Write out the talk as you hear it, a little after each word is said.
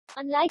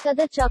Unlike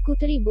other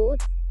charcuterie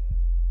boards,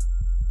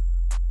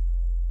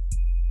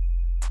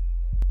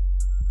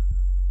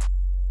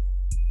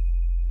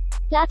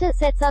 platter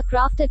sets are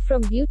crafted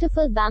from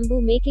beautiful bamboo,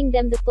 making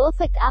them the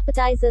perfect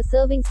appetizer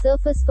serving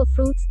surface for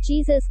fruits,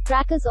 cheeses,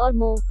 crackers or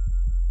more.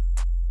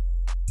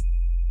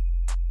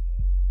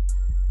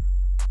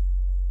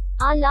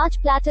 Our large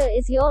platter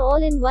is your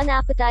all-in-one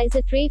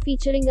appetizer tray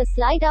featuring a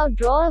slide-out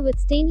drawer with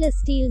stainless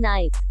steel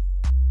knives.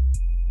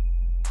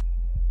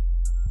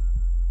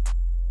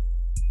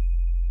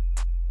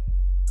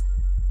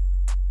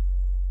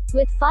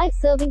 With 5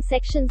 serving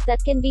sections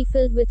that can be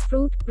filled with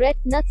fruit, bread,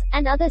 nuts,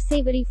 and other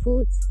savory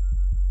foods.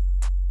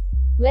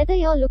 Whether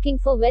you're looking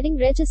for wedding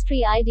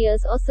registry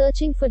ideas or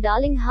searching for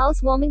darling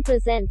housewarming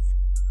presents.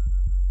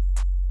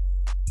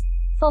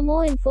 For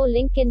more info,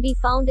 link can be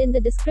found in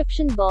the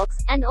description box,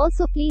 and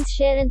also please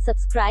share and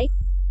subscribe.